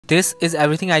This is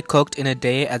everything I cooked in a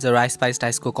day as a Rice Spice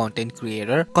Dice को content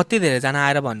creator. कति धेरै जना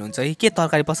आएर भन्नुहुन्छ कि के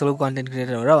तरकारी पसलको content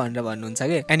creator हो र भनेर भन्नुहुन्छ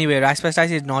के. Anyway, Rice Spice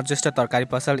Dice is not just a तरकारी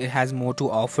पसल, it has more to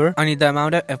offer. And the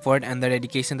amount of effort and the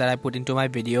dedication that I put into my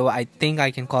video, I think I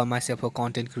can call myself a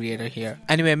content creator here.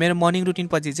 Anyway, मेरो morning routine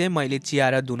पछि चाहिँ मैले चिया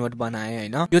र दुनोट बनाए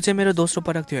हैन. यो चाहिँ मेरो दोस्रो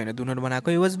पटक थियो हैन दुनोट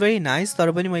बनाएको. It was very nice.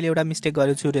 तर पनि मैले एउटा मिस्टेक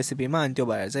गरेछु रेसिपीमा अनि त्यो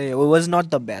भएर चाहिँ it was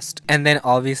not the best. And then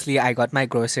obviously I got my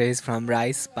groceries from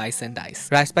Rice Spice and Dice.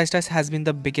 Rice Spice Dice has been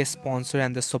the biggest sponsor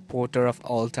and the supporter of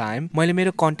all time. मैले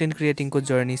मेरो content creating को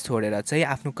journey छोडेर चाहिँ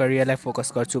आफ्नो करियरलाई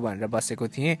focus गर्छु भनेर बसेको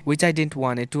थिएँ, which I didn't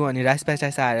want to. अनि Rice Spice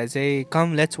Dice आएर चाहिँ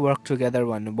come let's work together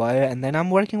भन्नुभयो and then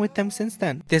I'm working with them since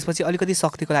then. त्यसपछि अलिकति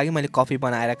शक्तिको लागि मैले कफी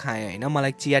बनाएर खाएँ हैन.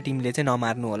 मलाई चिया टिमले चाहिँ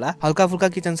नमार्नु होला. हल्का फुल्का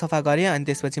किचन सफा गरे अनि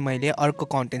त्यसपछि मैले अर्को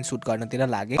कन्टेन्ट सुट गर्नतिर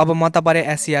लागे. अब म त परे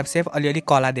एससीएफ सेफ अलिअलि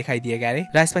कला देखाइदिए गरे.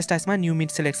 Rice spice डाइसमा new meet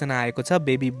selection आएको छ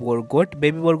baby bore goat.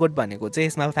 Baby bore goat भनेको चाहिँ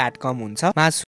यसमा फ्याट कम हुन्छ, मासु